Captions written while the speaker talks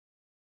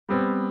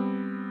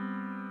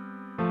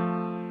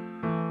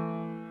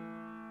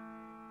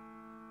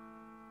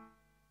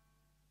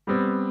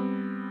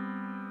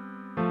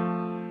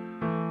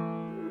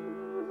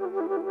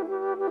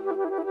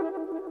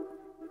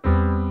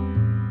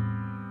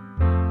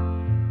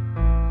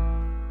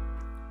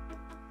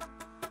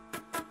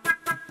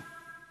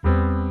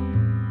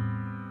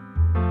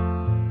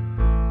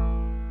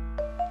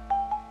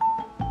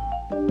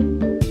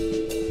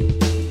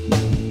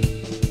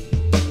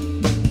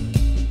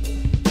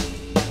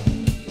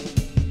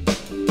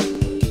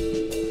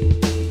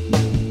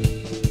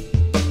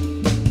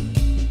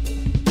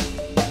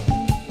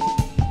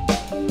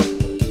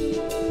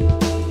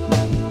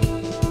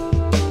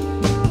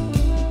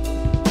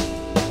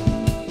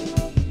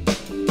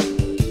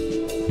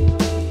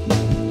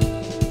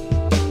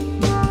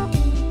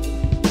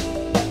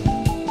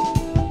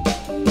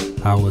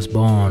was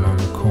born on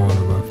the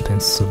corner of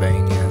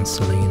Pennsylvania and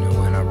Salina.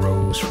 When I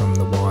rose from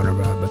the water,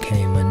 I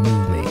became a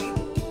new me.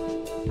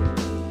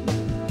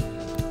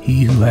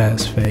 He who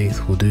has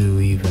faith will do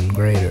even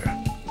greater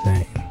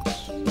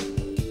things.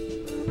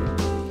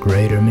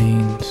 Greater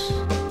means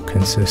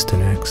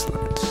consistent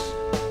excellence.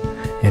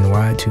 In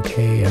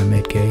Y2K, I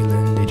met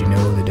Galen. Did you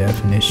know the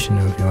definition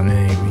of your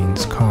name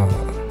means calm?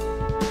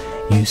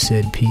 You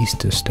said peace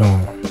to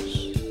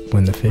storms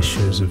when the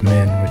fishers of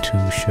men were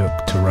too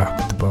shook to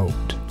rock the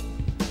boat.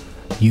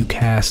 You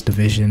cast a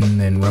vision,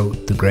 then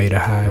wrote the greater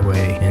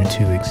highway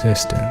into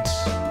existence.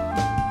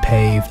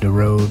 Paved a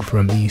road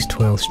from East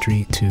 12th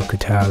Street to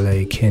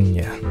Kitale,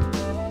 Kenya.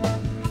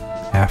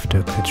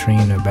 After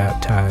Katrina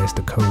baptized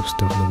the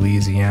coast of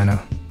Louisiana,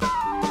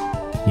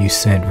 you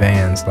sent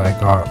vans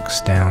like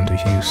arcs down to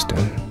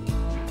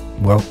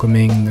Houston,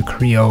 welcoming the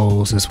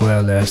Creoles as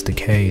well as the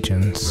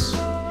Cajuns.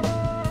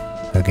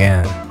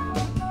 Again,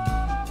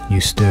 you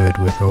stood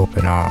with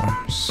open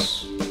arms.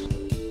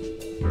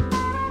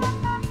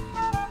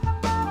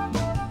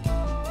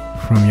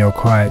 From your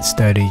quiet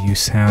study, you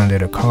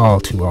sounded a call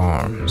to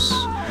arms.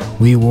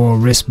 We wore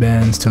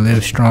wristbands to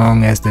live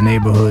strong as the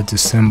neighborhoods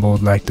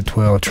assembled like the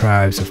 12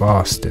 tribes of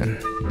Austin.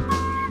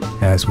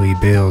 As we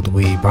build,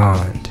 we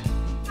bond.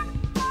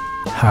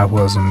 I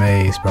was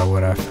amazed by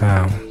what I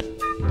found.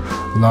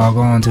 Log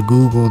on to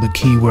Google the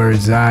keyword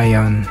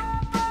Zion.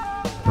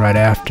 Right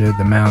after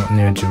the mount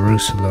near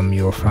Jerusalem,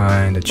 you'll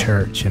find a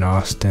church in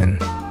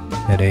Austin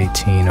at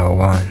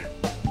 1801.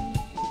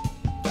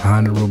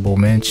 Honorable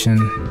mention,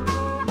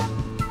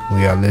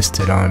 we are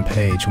listed on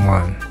page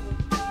 1.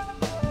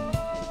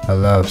 A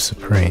Love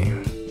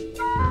Supreme,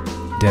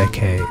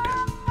 decade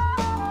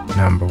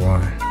number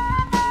 1.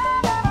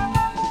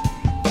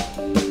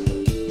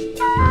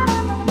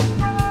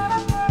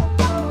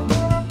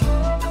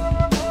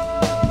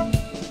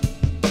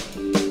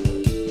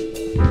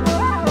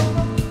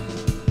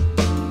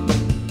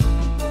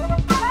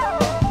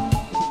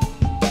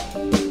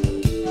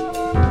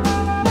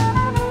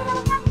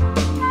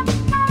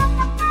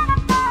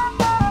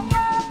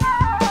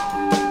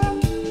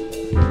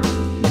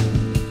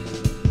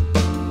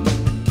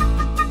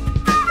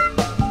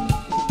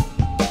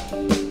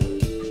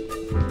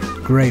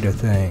 Greater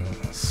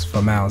things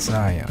for Mount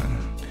Zion.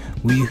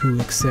 We who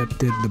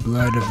accepted the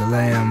blood of the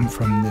Lamb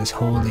from this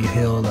holy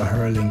hill are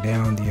hurling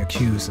down the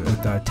accuser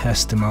with our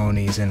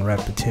testimonies and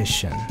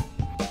repetition.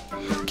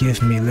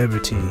 Give me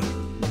liberty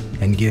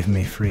and give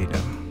me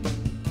freedom.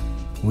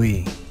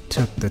 We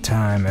took the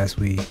time as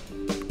we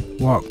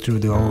walked through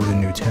the Old and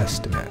New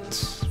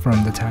Testaments,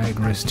 from the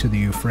Tigris to the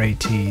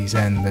Euphrates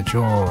and the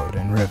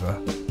Jordan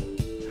River.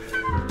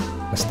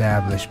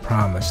 Established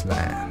Promised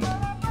Land,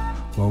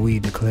 where we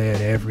declared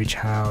every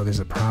child is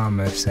a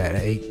promise at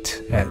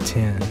 8, at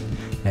 10,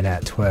 and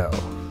at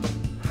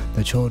 12.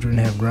 The children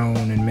have grown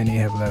and many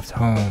have left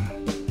home,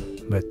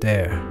 but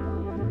there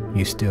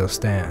you still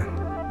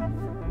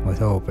stand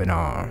with open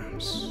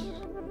arms.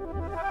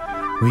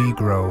 We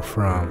grow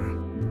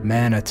from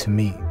manna to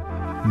meat,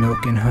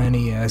 milk and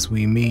honey as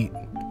we meet,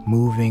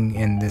 moving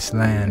in this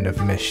land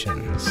of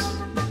missions.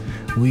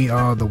 We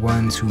are the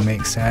ones who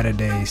make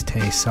Saturdays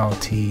taste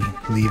salty,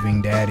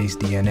 leaving Daddy's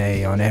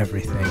DNA on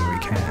everything we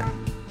can.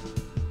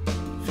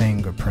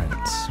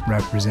 Fingerprints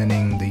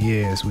representing the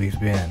years we've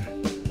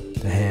been,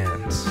 the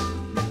hands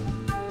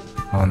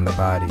on the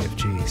body of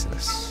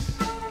Jesus.